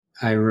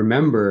I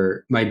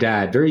remember my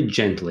dad very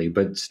gently,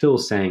 but still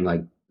saying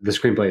like, the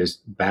screenplay is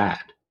bad.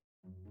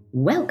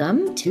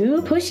 Welcome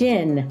to Push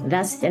In,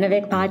 the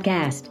Cinevic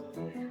podcast.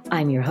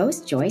 I'm your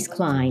host, Joyce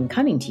Klein,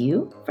 coming to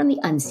you from the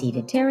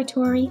unceded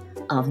territory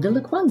of the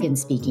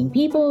Lekwungen-speaking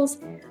peoples,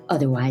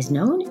 otherwise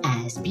known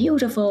as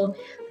beautiful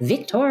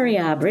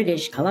Victoria,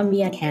 British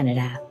Columbia,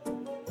 Canada.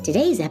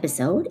 Today's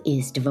episode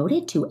is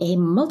devoted to a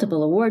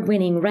multiple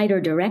award-winning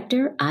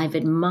writer-director I've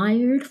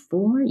admired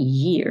for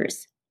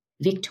years,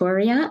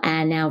 Victoria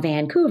and now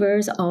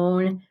Vancouver's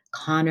own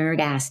Connor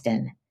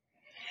Gaston.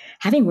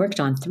 Having worked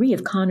on 3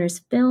 of Connor's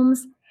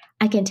films,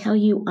 I can tell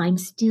you I'm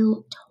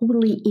still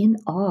totally in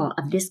awe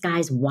of this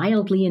guy's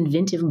wildly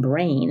inventive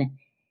brain.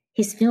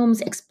 His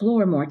films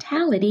explore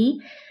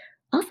mortality,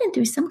 often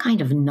through some kind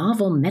of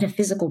novel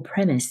metaphysical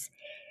premise.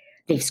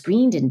 They've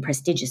screened in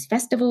prestigious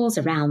festivals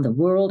around the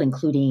world,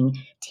 including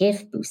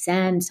TIFF,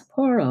 Busan,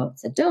 Sapporo,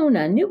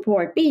 Sedona,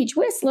 Newport Beach,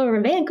 Whistler,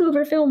 and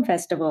Vancouver Film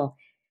Festival.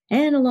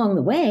 And along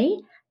the way,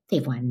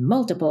 they've won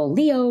multiple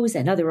Leos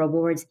and other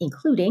awards,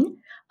 including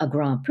a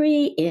Grand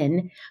Prix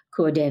in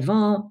Cours des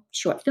Vents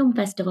Short Film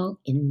Festival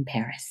in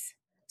Paris.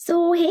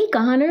 So, hey,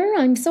 Connor,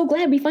 I'm so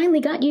glad we finally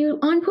got you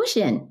on Push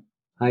In.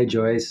 Hi,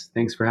 Joyce.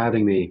 Thanks for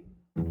having me.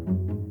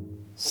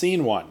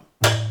 Scene 1.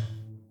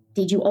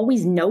 Did you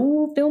always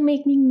know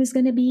filmmaking was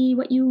going to be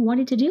what you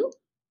wanted to do?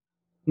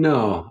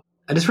 No,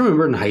 I just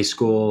remember in high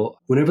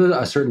school, whenever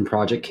a certain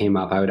project came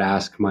up, I would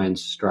ask my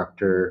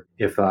instructor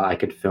if I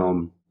could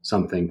film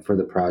something for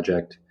the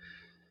project.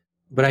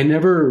 But I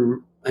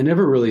never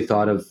really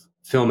thought of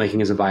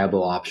filmmaking as a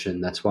viable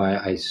option. That's why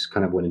I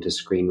kind of went into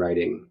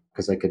screenwriting,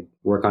 because I could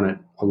work on it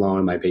alone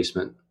in my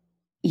basement.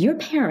 Your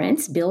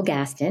parents, Bill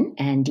Gaston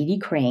and Dee Dee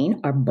Crane,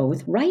 are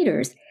both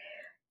writers.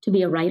 To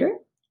be a writer,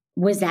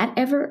 was that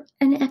ever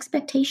an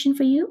expectation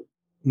for you?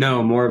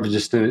 No, more of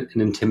just an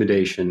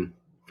intimidation,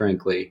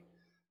 frankly.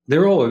 They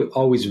were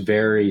always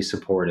very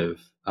supportive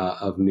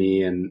of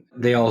me, and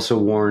they also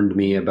warned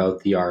me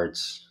about the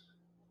arts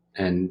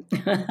and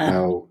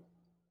how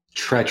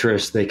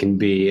treacherous they can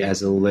be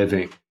as a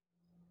living.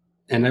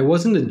 And I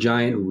wasn't a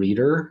giant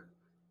reader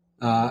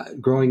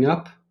growing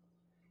up.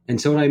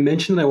 And so when I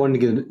mentioned that I wanted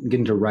to get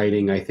into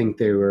writing, I think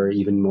they were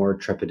even more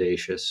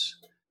trepidatious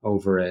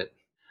over it.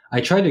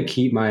 I tried to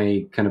keep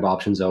my kind of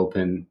options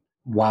open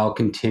while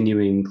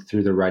continuing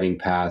through the writing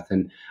path.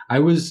 And I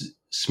was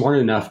smart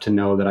enough to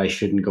know that I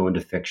shouldn't go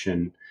into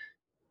fiction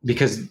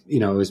because,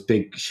 it was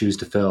big shoes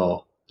to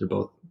fill. They're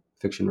both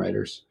fiction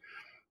writers.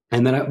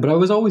 And then, but I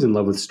was always in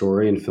love with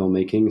story and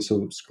filmmaking.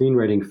 So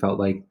screenwriting felt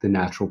like the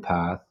natural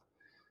path.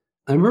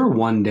 I remember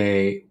one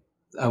day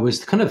I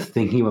was kind of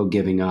thinking about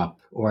giving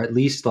up, or at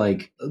least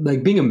like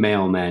being a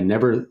mailman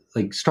never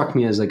struck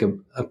me as like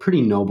a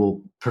pretty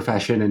noble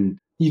profession. And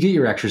you get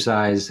your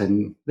exercise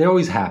and they're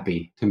always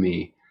happy to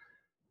me.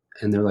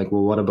 And they're like,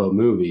 well, what about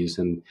movies?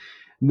 And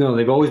no,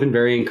 they've always been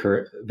very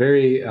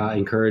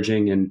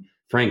encouraging and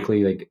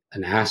frankly, like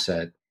an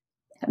asset.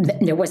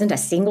 There wasn't a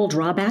single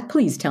drawback?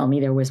 Please tell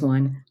me there was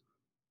one.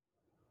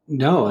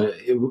 No,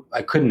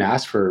 I couldn't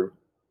ask for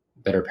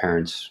better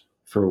parents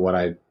for what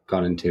I've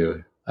gone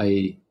into.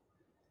 I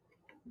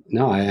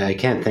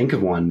can't think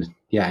of one.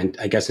 Yeah, and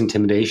I guess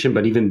intimidation,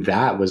 but even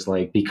that was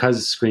like,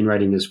 because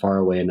screenwriting is far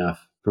away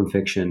enough from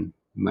fiction,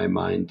 in my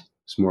mind,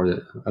 it's more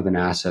of an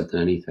asset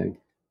than anything.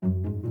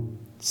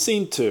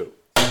 Scene 2.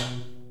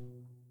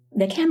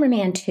 The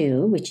Cameraman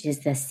 2, which is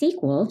the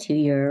sequel to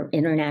your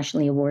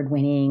internationally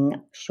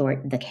award-winning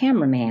short, The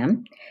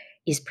Cameraman,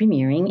 is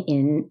premiering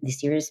in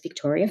this year's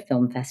Victoria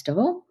Film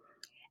Festival.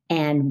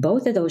 And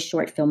both of those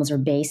short films are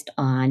based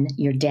on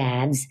your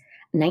dad's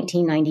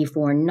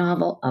 1994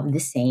 novel of the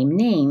same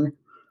name.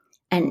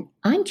 And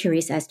I'm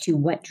curious as to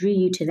what drew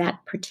you to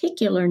that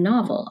particular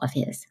novel of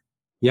his.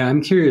 Yeah,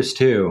 I'm curious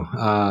too.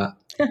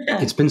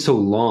 It's been so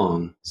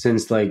long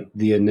since the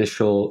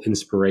initial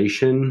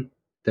inspiration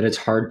that it's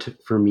hard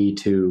for me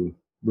to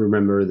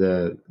remember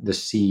the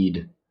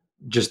seed.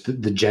 Just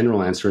the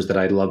general answer is that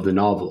I love the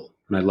novel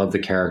and I love the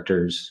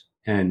characters,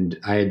 and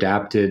I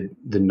adapted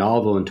the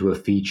novel into a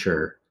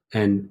feature.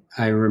 And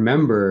I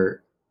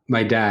remember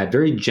my dad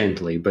very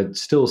gently, but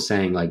still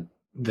saying like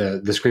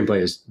the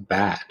screenplay is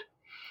bad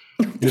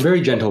in a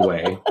very gentle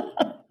way.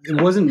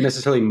 It wasn't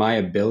necessarily my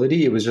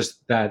ability. It was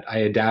just that I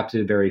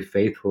adapted very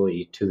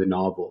faithfully to the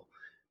novel.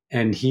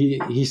 And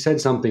he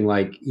said something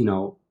like,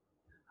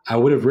 I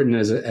would have written it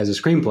as a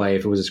screenplay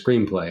if it was a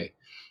screenplay.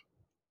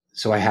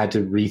 So I had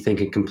to rethink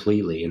it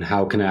completely and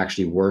how can it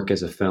actually work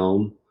as a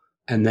film.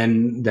 And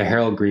then the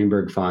Harold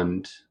Greenberg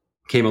Fund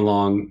came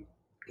along,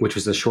 which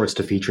was the Shorts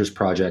to Features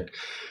project,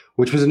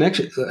 which was an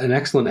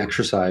excellent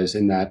exercise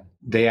in that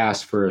they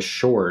asked for a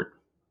short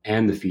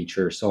and the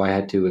feature. So I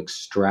had to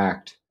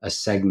extract a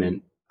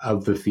segment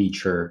of the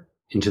feature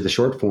into the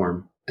short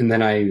form. And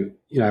then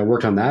I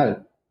worked on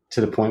that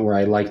to the point where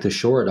I liked the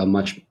short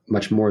much,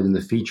 much more than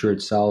the feature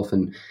itself.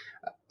 And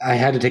I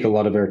had to take a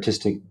lot of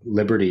artistic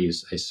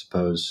liberties, I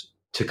suppose,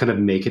 to kind of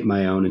make it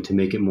my own and to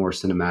make it more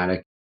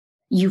cinematic.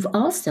 You've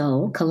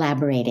also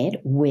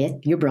collaborated with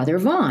your brother,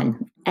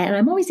 Vaughn. And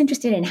I'm always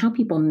interested in how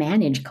people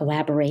manage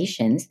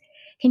collaborations.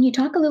 Can you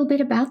talk a little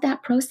bit about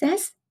that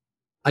process?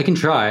 I can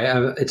try.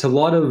 It's a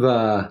lot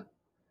of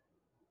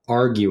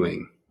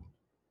arguing,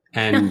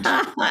 and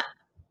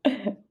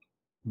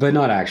but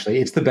not actually.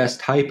 It's the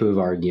best type of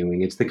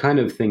arguing. It's the kind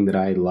of thing that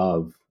I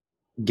love,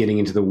 getting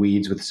into the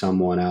weeds with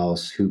someone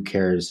else who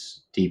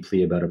cares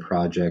deeply about a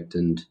project,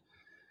 and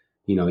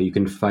you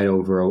can fight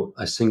over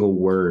a single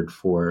word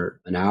for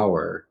an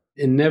hour,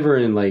 and never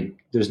in like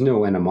there's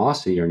no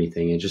animosity or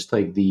anything. It's just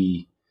like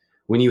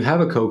when you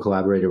have a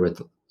co-collaborator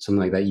with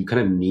something like that, you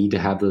kind of need to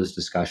have those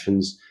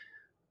discussions,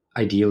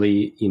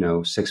 ideally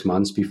 6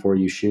 months before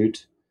you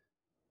shoot.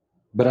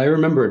 But I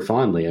remember it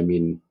fondly. I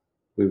mean,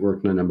 we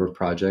worked on a number of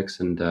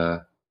projects, and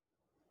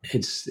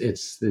it's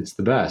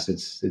the best.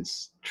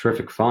 It's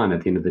terrific fun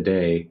at the end of the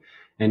day,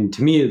 and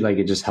to me, like,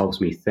 it just helps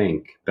me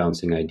think,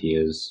 bouncing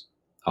ideas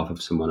off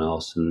of someone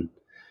else, and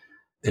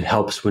it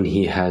helps when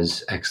he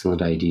has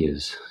excellent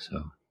ideas.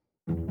 So,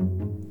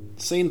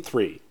 Scene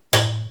 3.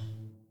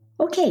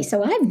 Okay,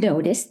 so I've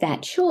noticed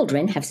that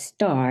children have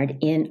starred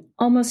in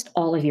almost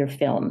all of your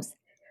films.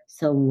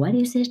 So what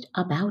is it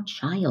about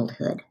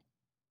childhood?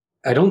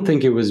 I don't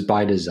think it was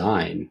by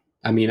design.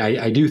 I mean,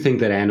 I do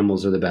think that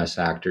animals are the best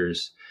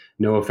actors.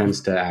 No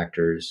offense to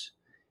actors.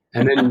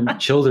 And then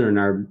children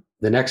are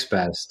the next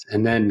best,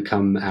 and then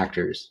come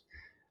actors.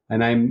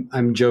 And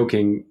I'm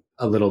joking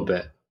a little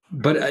bit,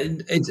 but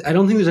I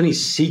don't think there's any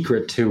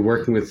secret to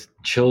working with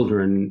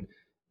children,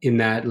 in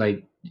that,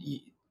 like,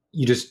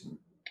 you just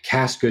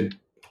cast good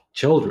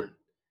children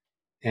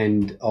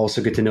and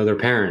also get to know their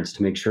parents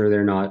to make sure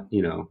they're not,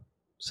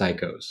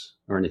 psychos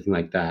or anything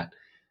like that.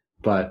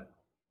 But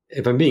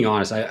if I'm being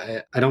honest,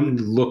 I don't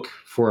look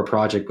for a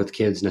project with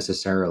kids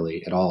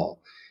necessarily at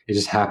all. It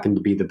just happened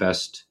to be the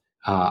best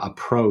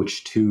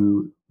approach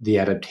to the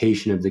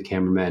adaptation of the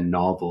Cameraman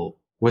novel,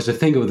 was to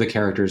think of the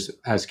characters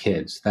as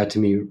kids. That to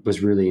me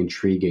was really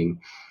intriguing.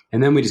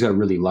 And then we just got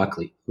really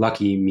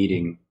lucky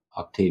meeting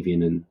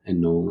Octavian and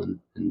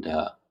Nolan. And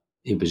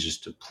it was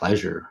just a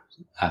pleasure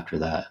after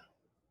that.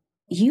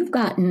 You've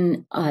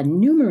gotten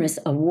numerous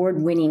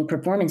award-winning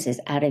performances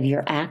out of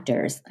your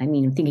actors. I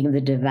mean, I'm thinking of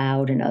The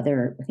Devout and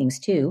other things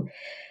too.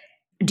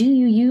 Do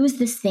you use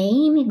the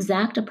same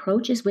exact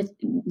approaches with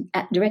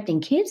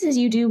directing kids as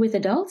you do with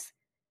adults?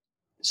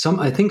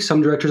 I think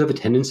some directors have a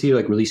tendency to,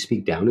 like, really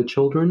speak down to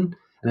children.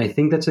 And I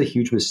think that's a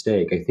huge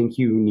mistake. I think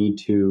you need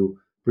to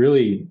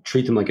really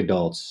treat them like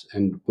adults,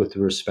 and with the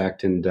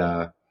respect and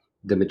the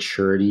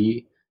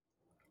maturity.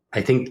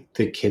 I think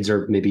the kids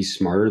are maybe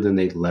smarter than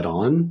they let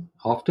on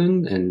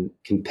often, and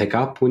can pick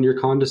up when you're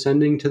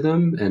condescending to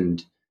them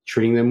and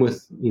treating them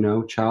with,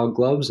 child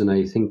gloves. And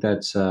I think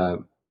that's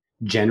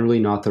generally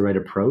not the right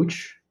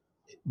approach.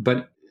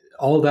 But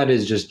all that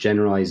is just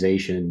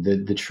generalization.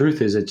 The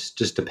truth is, it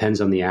just depends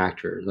on the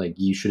actor. Like,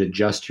 you should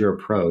adjust your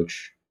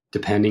approach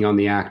depending on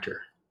the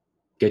actor.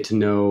 Get to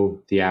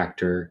know the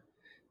actor,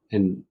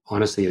 and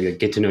honestly, like,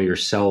 get to know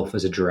yourself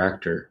as a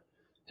director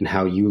and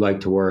how you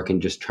like to work,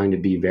 and just trying to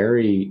be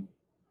very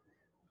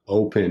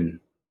open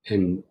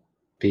and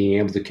being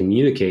able to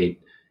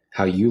communicate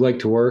how you like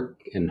to work,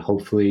 and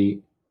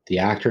hopefully the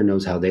actor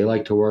knows how they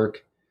like to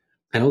work.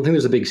 I don't think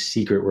there's a big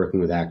secret working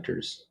with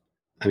actors.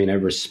 I mean, I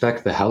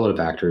respect the hell out of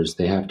actors.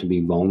 They have to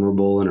be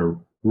vulnerable in a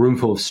room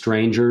full of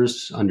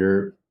strangers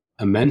under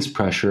immense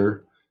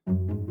pressure.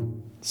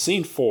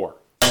 Scene 4.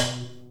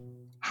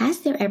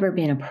 Has there ever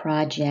been a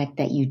project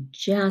that you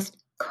just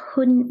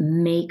couldn't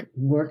make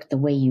work the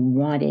way you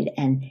wanted?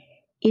 And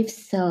if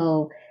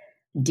so,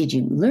 did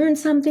you learn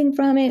something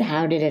from it?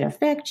 How did it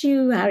affect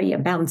you? How do you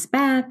bounce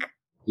back?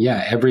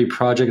 Yeah, every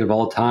project of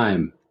all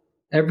time.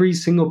 Every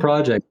single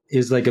project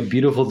is like a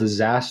beautiful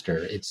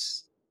disaster.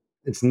 It's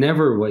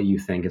never what you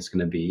think it's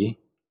going to be.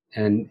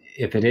 And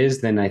if it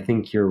is, then I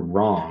think you're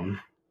wrong.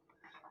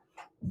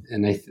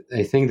 And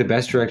I think the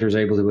best directors are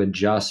able to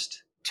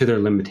adjust to their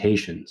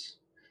limitations,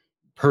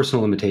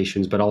 personal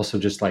limitations, but also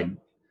just like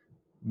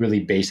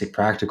really basic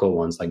practical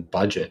ones, like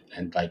budget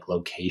and like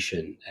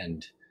location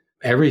and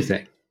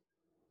everything.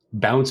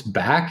 Bounce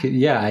back?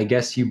 Yeah, I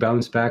guess you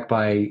bounce back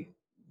by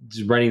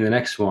just writing the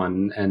next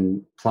one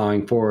and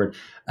plowing forward.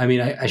 I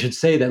mean, I should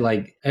say that,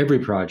 like, every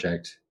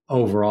project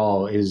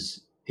overall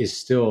is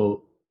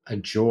still a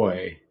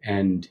joy,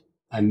 and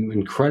I'm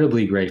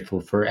incredibly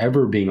grateful for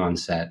ever being on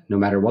set, no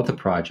matter what the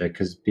project,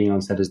 because being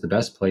on set is the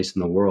best place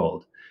in the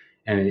world,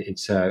 and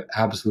it's an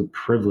absolute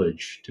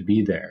privilege to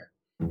be there.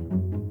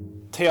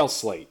 Tail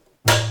slate.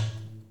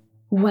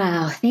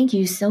 Wow, thank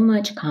you so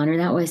much, Connor.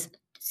 That was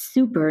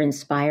super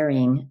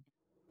inspiring.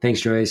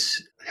 Thanks,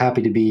 Joyce.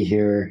 Happy to be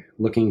here.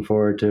 Looking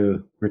forward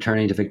to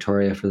returning to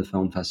Victoria for the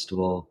film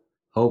festival.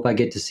 Hope I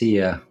get to see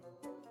you.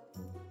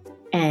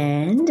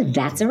 And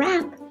that's a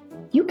wrap.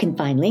 You can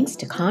find links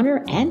to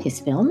Connor and his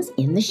films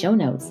in the show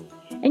notes.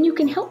 And you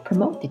can help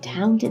promote the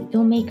talented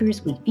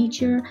filmmakers we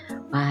feature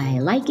by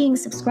liking,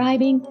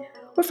 subscribing,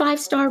 or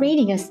 5-star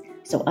rating us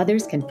so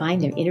others can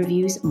find their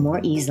interviews more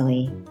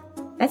easily.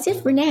 That's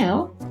it for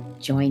now.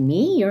 Join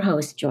me, your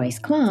host, Joyce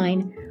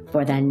Klein,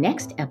 for the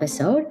next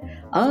episode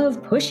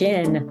of Push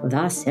In,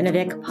 the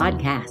Cinevik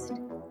podcast.